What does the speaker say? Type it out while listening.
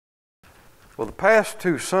For the past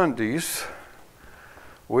 2 Sundays,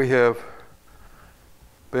 we have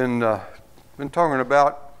been talking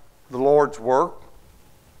about the Lord's work,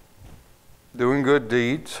 doing good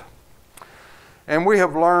deeds. And we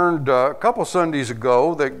have learned a couple Sundays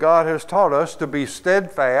ago that God has taught us to be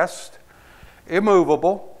steadfast,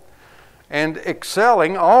 immovable, and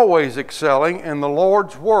excelling, always excelling in the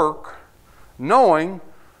Lord's work, knowing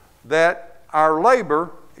that our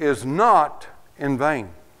labor is not in vain.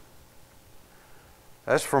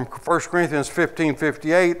 That's from 1 Corinthians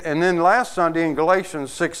 15:58. And then last Sunday in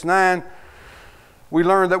Galatians 6:9, we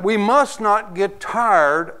learned that we must not get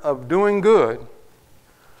tired of doing good,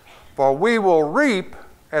 for we will reap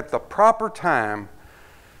at the proper time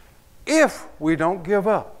if we don't give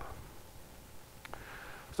up.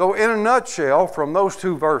 So in a nutshell, from those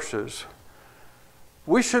 2 verses,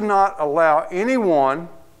 we should not allow anyone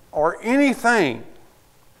or anything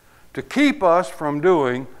to keep us from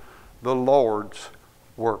doing the Lord's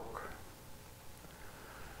work.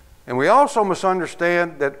 And we also must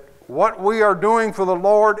understand that what we are doing for the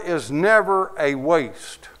Lord is never a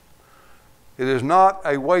waste. It is not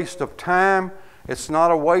a waste of time. It's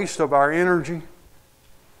not a waste of our energy.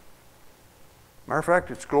 Matter of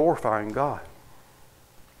fact, it's glorifying God.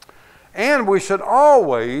 And we should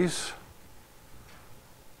always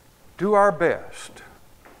do our best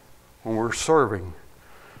when we're serving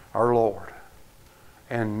our Lord.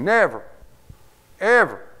 And never,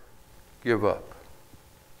 ever give up.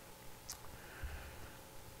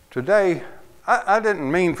 Today, I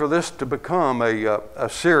didn't mean for this to become a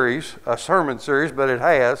sermon series, but it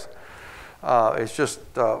has. It's just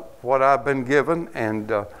what I've been given,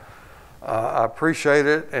 and I appreciate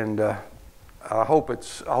it, and I hope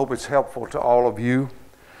it's helpful to all of you.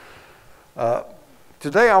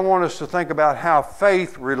 Today, I want us to think about how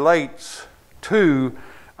faith relates to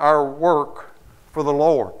our work for the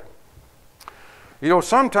Lord. You know,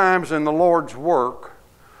 sometimes in the Lord's work,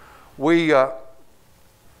 we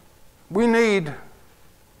need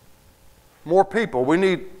more people. We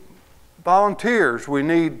need volunteers. We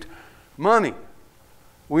need money.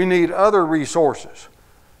 We need other resources.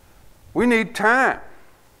 We need time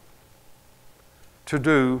to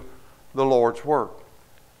do the Lord's work.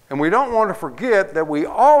 And we don't want to forget that we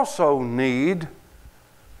also need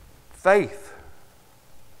faith.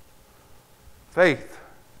 Faith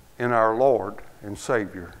in our Lord and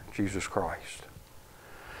Savior, Jesus Christ.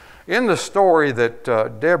 In the story that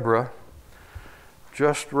Deborah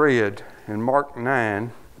just read in Mark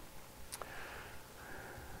 9,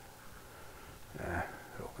 over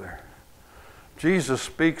there, Jesus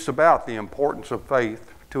speaks about the importance of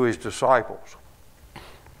faith to his disciples.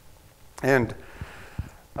 And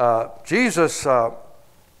Jesus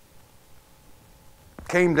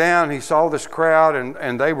came down, he saw this crowd,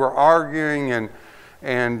 and they were arguing,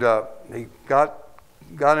 and he got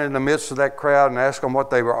in the midst of that crowd and asked them what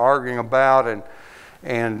they were arguing about,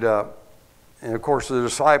 and of course the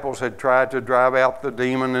disciples had tried to drive out the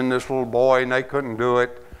demon in this little boy, and they couldn't do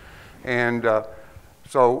it. And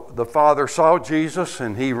so the father saw Jesus,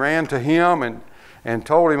 and he ran to him and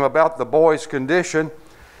told him about the boy's condition.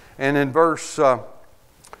 And in verse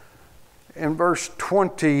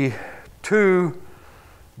 22,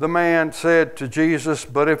 the man said to Jesus,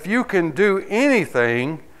 "But if you can do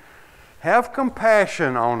anything, have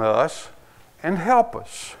compassion on us and help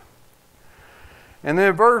us." And then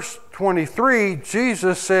in verse 23,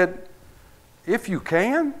 Jesus said, "If you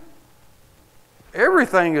can,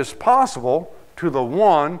 everything is possible to the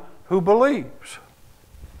one who believes."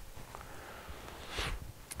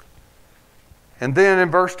 And then in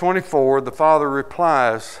verse 24, the Father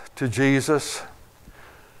replies to Jesus,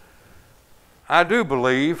 "I do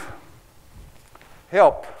believe.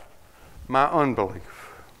 Help my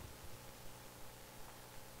unbelief."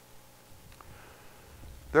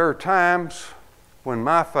 There are times when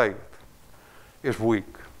my faith is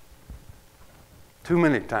weak. Too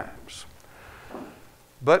many times.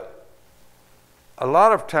 But a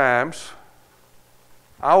lot of times,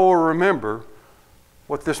 I will remember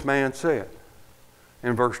what this man said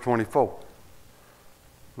in verse 24.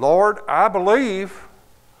 "Lord, I believe.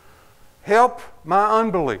 Help my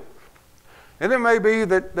unbelief." And it may be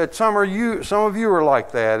that some of you are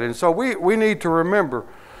like that. And so we need to remember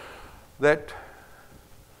that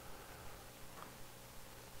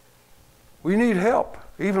we need help,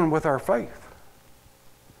 even with our faith.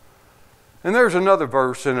 And there's another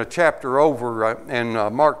verse in a chapter over in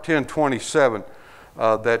Mark 10:27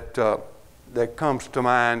 that comes to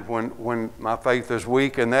mind when my faith is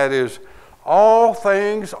weak, and that is, all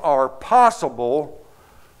things are possible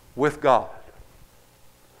with God.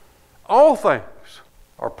 All things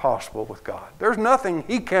are possible with God. There's nothing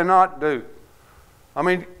He cannot do. I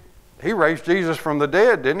mean, he raised Jesus from the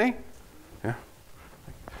dead, didn't he? Yeah.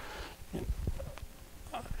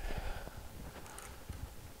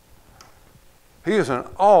 He is an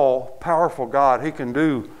all-powerful God. He can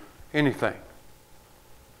do anything.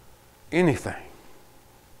 Anything.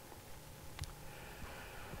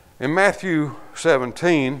 In Matthew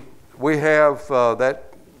 17, we have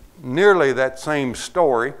nearly that same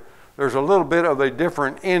story. There's a little bit of a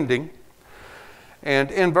different ending.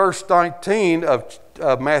 And in verse 19 of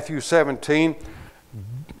Matthew 17,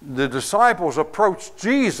 the disciples approach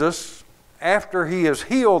Jesus after he has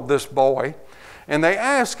healed this boy, and they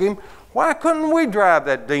ask him, why couldn't we drive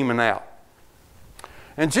that demon out?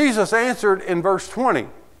 And Jesus answered in verse 20,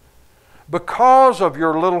 because of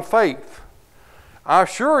your little faith. I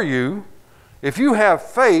assure you, if you have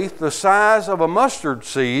faith the size of a mustard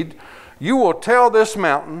seed, you will tell this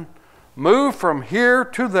mountain, move from here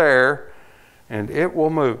to there, and it will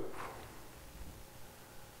move.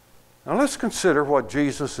 Now let's consider what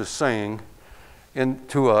Jesus is saying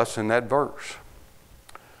to us in that verse.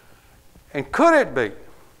 And could it be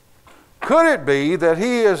that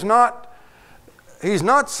he's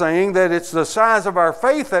not saying that it's the size of our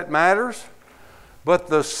faith that matters, but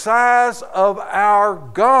the size of our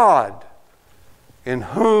God in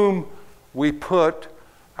whom we put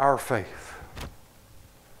our faith?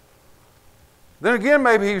 Then again,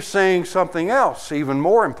 maybe he's saying something else even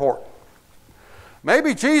more important.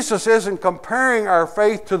 Maybe Jesus isn't comparing our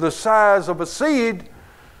faith to the size of a seed,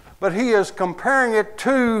 but he is comparing it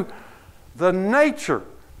to the nature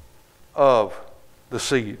of the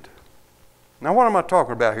seed. Now, what am I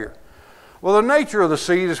talking about here? Well, the nature of the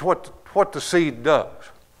seed is what the seed does.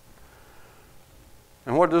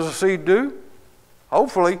 And what does the seed do?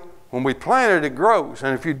 Hopefully, when we plant it, it grows.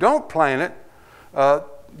 And if you don't plant it,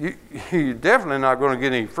 you're definitely not going to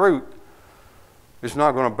get any fruit. It's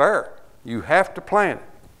not going to bear. You have to plant it.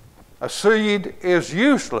 A seed is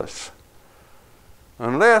useless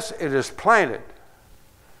unless it is planted.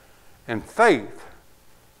 And faith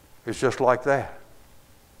is just like that.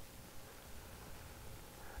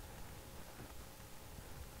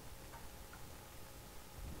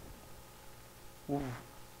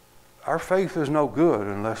 Our faith is no good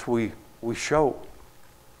unless we show,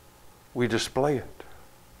 we display it.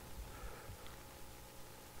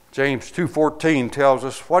 James 2:14 tells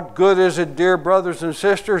us, what good is it, dear brothers and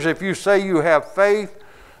sisters, if you say you have faith,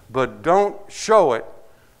 but don't show it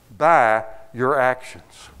by your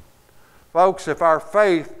actions? Folks, if our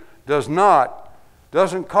faith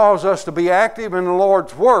doesn't cause us to be active in the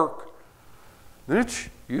Lord's work, then it's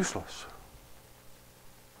useless.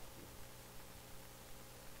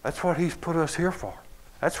 That's what he's put us here for.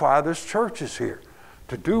 That's why this church is here,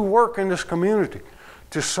 to do work in this community,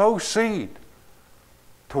 to sow seed,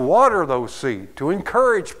 to water those seed, to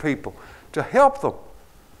encourage people, to help them,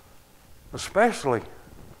 especially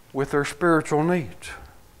with their spiritual needs.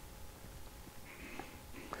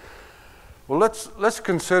 Well, let's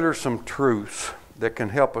consider some truths that can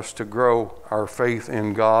help us to grow our faith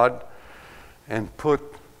in God and put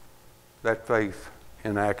that faith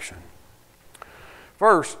in action.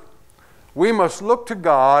 First, we must look to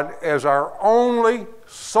God as our only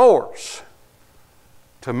source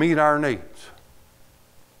to meet our needs.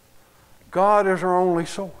 God is our only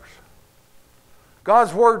source.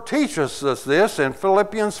 God's Word teaches us this in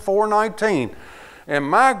Philippians 4:19. And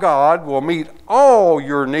my God will meet all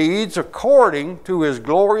your needs according to His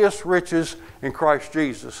glorious riches in Christ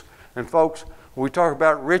Jesus. And folks, when we talk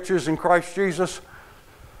about riches in Christ Jesus,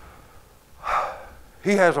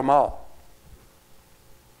 He has them all.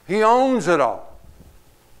 He owns it all.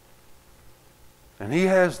 And He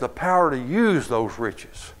has the power to use those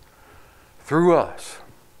riches through us.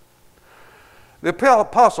 The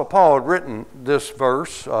Apostle Paul had written this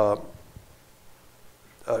verse to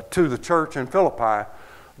the church in Philippi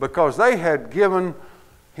because they had given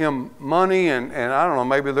him money and I don't know,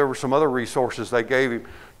 maybe there were some other resources they gave him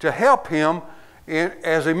to help him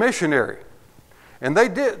as a missionary. And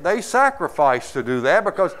they sacrificed to do that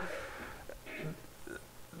because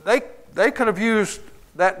they could have used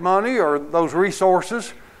that money or those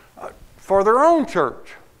resources for their own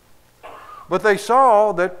church. But they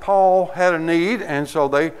saw that Paul had a need, and so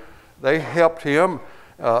they helped him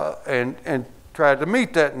and tried to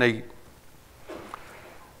meet that need.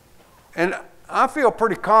 And I feel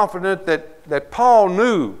pretty confident that Paul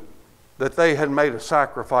knew that they had made a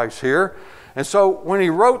sacrifice here. And so when he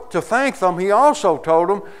wrote to thank them, he also told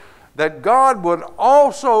them that God would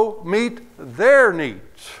also meet their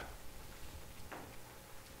needs.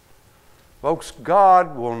 Folks,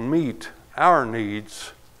 God will meet our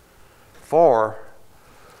needs for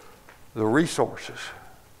the resources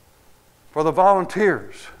for the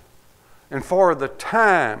volunteers, and for the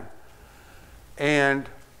time and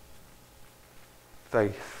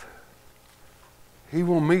faith. He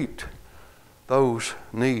will meet those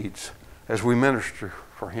needs as we minister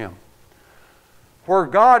for Him. Where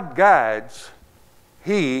God guides,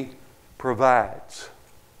 He provides.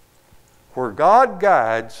 Where God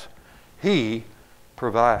guides, He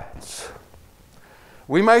provides.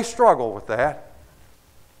 We may struggle with that,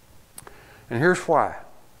 and here's why.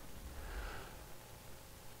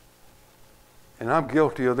 And I'm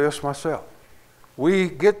guilty of this myself. We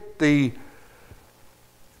get the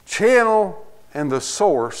channel and the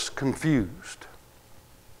source confused.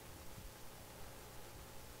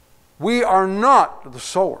 We are not the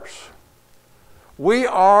source. We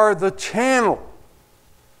are the channel.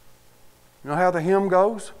 You know how the hymn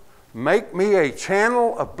goes? Make me a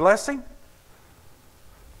channel of blessing.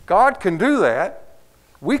 God can do that.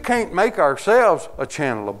 We can't make ourselves a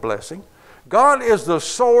channel of blessing. God is the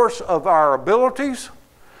source of our abilities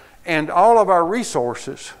and all of our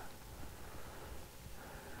resources.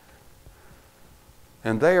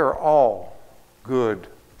 And they are all good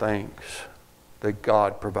things that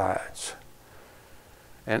God provides.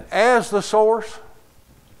 And as the source,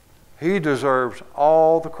 He deserves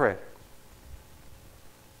all the credit.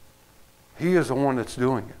 He is the one that's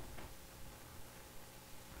doing it.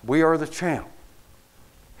 We are the channel.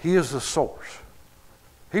 He is the source.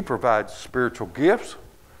 He provides spiritual gifts.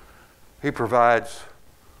 He provides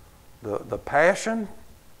the passion.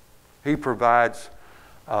 He provides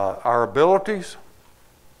our abilities,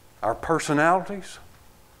 our personalities,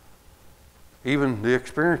 even the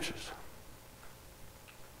experiences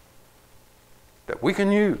that we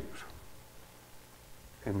can use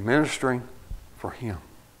in ministering for Him.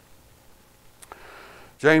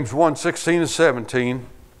 James 1:16 and 17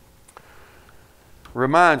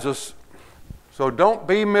 reminds us, so don't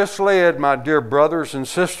be misled, my dear brothers and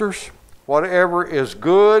sisters. Whatever is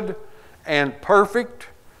good and perfect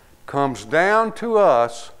comes down to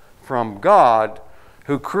us from God,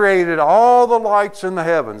 who created all the lights in the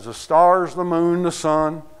heavens, the stars, the moon, the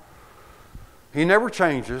sun. He never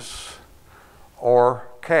changes or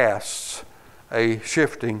casts a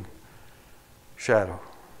shifting shadow.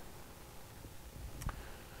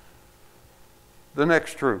 The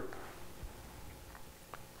next truth.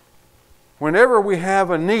 Whenever we have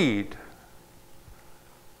a need,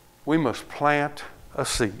 we must plant a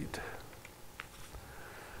seed.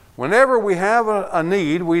 Whenever we have a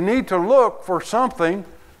need, we need to look for something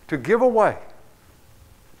to give away.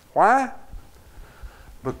 Why?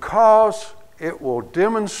 Because it will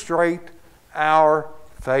demonstrate our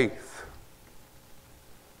faith.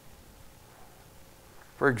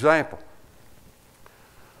 For example,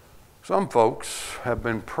 some folks have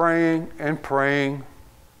been praying and praying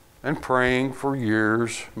and praying for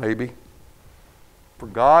years, maybe, for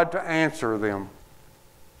God to answer them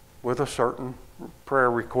with a certain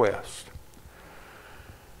prayer request.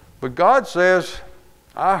 But God says,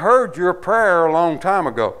 I heard your prayer a long time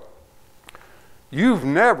ago. You've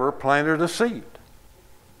never planted a seed.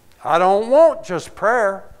 I don't want just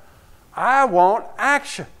prayer. I want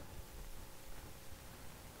action.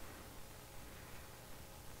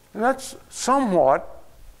 And that's somewhat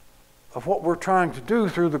of what we're trying to do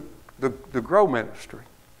through the Grow ministry.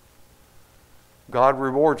 God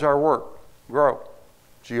rewards our work. Grow.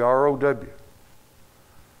 G-R-O-W.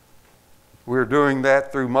 We're doing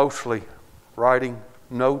that through mostly writing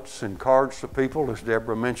notes and cards to people, as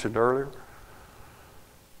Deborah mentioned earlier.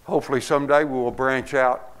 Hopefully someday we will branch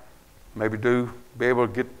out, maybe be able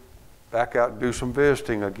to get back out and do some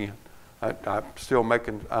visiting again.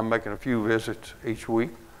 I'm making a few visits each week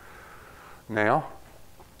now.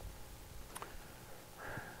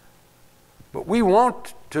 But we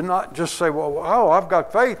want to not just say, well, I've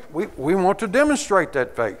got faith. We want to demonstrate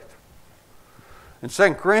that faith. In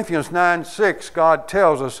 2 Corinthians 9:6, God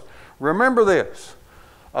tells us, remember this,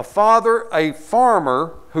 a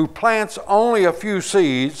farmer who plants only a few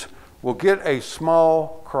seeds will get a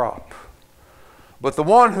small crop. But the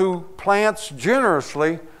one who plants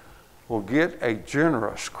generously will get a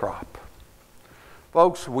generous crop.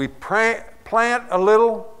 Folks, we plant a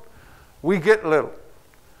little, we get little.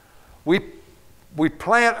 We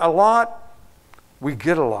plant a lot, we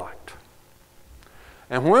get a lot.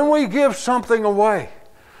 And when we give something away,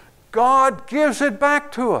 God gives it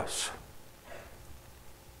back to us.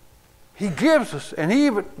 He gives us, and He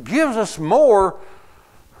even gives us more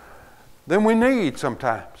than we need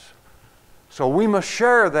sometimes. So we must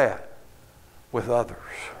share that with others.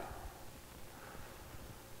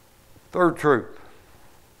 Third truth,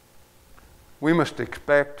 we must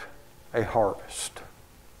expect a harvest.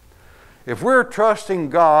 if we're trusting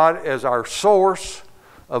God as our source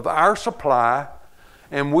of our supply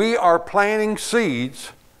and we are planting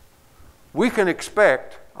seeds, we can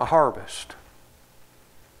expect a harvest.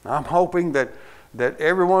 I'm hoping that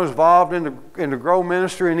everyone involved in the Grow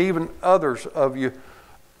Ministry, and even others of you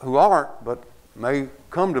who aren't but may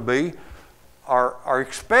come to be, are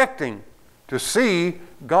expecting to see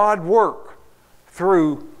God work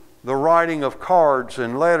through the writing of cards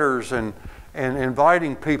and letters and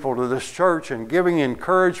inviting people to this church and giving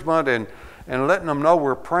encouragement and letting them know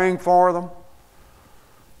we're praying for them.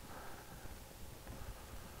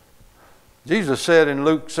 Jesus said in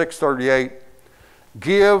Luke 6:38,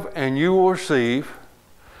 "Give and you will receive.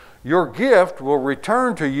 Your gift will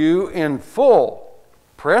return to you in full,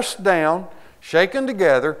 pressed down, shaken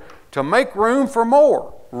together, to make room for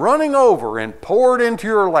more, running over and poured into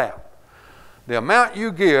your lap. The amount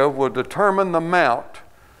you give will determine the amount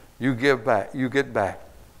you get back."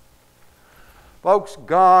 Folks,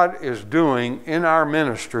 God is doing in our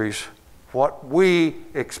ministries what we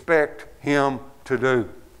expect Him to do.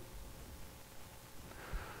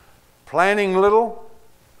 Planning little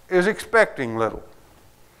is expecting little.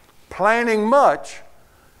 Planning much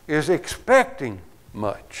is expecting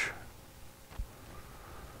much.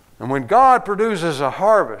 And when God produces a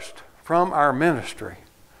harvest from our ministry,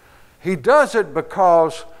 He does it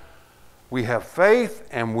because we have faith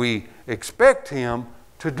and we expect Him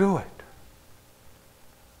to do it.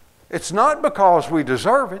 It's not because we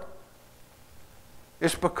deserve it.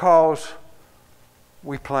 It's because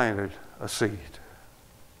we planted a seed.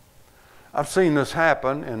 I've seen this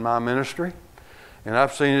happen in my ministry, and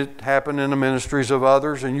I've seen it happen in the ministries of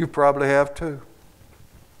others, and you probably have too.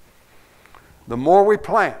 The more we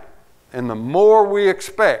plant and the more we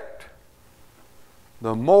expect,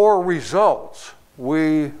 the more results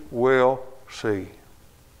we will see.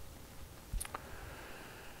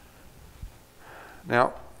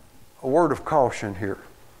 Now, a word of caution here.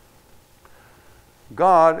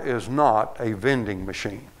 God is not a vending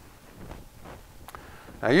machine.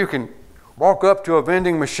 Now, you can walk up to a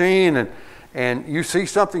vending machine and you see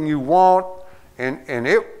something you want, and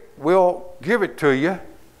it will give it to you.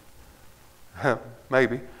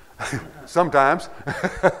 Maybe. Sometimes.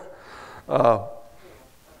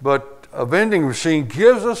 But a vending machine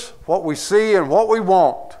gives us what we see and what we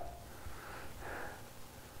want.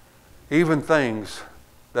 Even things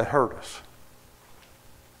that hurt us.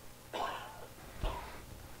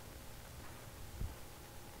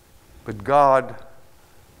 But God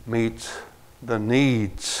meets the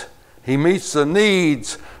needs. He meets the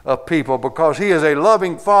needs of people because He is a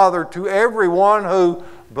loving Father to everyone who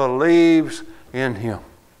believes in Him.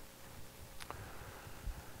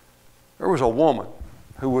 There was a woman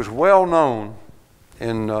who was well known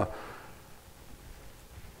in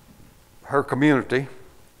her community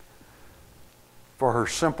for her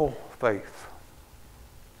simple faith.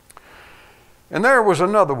 And there was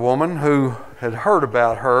another woman who had heard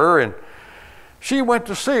about her, and she went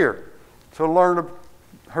to see her to learn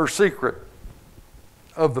her secret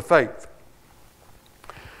of the faith.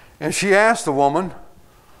 And she asked the woman,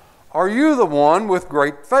 "Are you the one with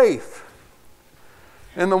great faith?"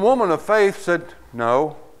 And the woman of faith said,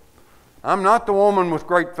 "No, I'm not the woman with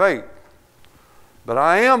great faith, but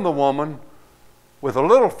I am the woman with a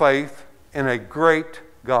little faith in a great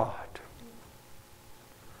God."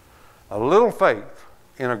 A little faith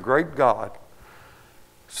in a great God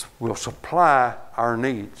will supply our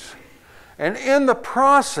needs. And in the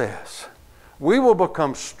process, we will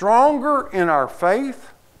become stronger in our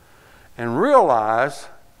faith and realize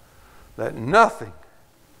that nothing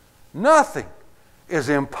is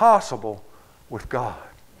impossible with God.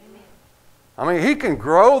 I mean, He can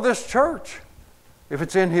grow this church if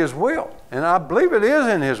it's in His will. And I believe it is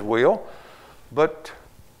in His will, but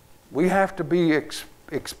we have to be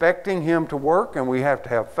expecting Him to work, and we have to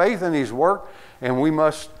have faith in His work, and we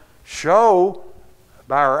must show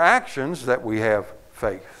by our actions that we have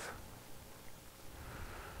faith.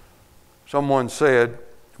 Someone said,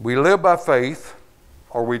 "We live by faith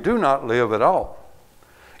or we do not live at all.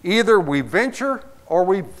 Either we venture or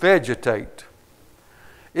we vegetate.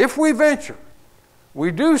 If we venture,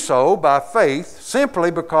 we do so by faith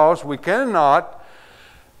simply because we cannot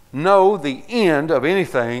know the end of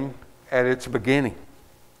anything at its beginning.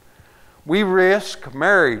 We risk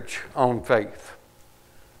marriage on faith,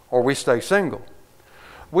 or we stay single.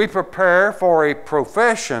 We prepare for a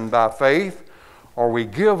profession by faith, or we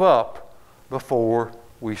give up before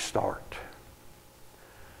we start.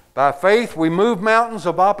 By faith, we move mountains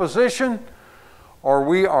of opposition, or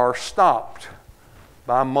we are stopped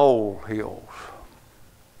by molehills."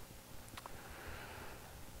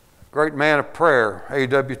 great man of prayer,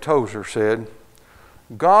 A.W. Tozer, said,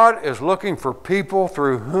 God is looking for people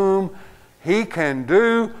through whom He can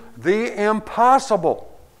do the impossible.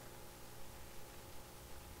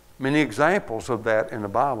 Many examples of that in the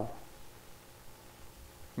Bible.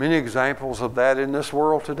 Many examples of that in this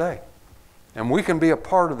world today. And we can be a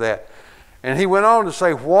part of that. And he went on to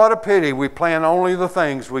say, what a pity we plan only the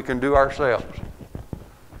things we can do ourselves.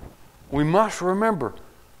 We must remember,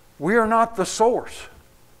 we are not the source.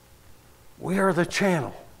 We are the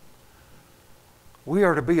channel. We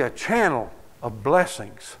are to be a channel of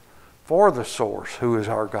blessings for the source, who is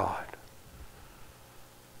our God.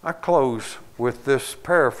 I close with this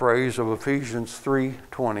paraphrase of Ephesians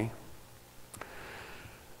 3:20.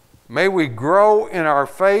 May we grow in our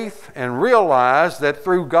faith and realize that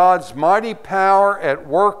through God's mighty power at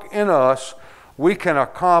work in us, we can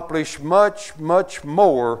accomplish much, much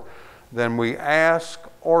more than we ask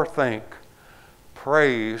or think.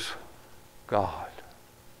 Praise God.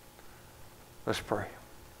 Let's pray.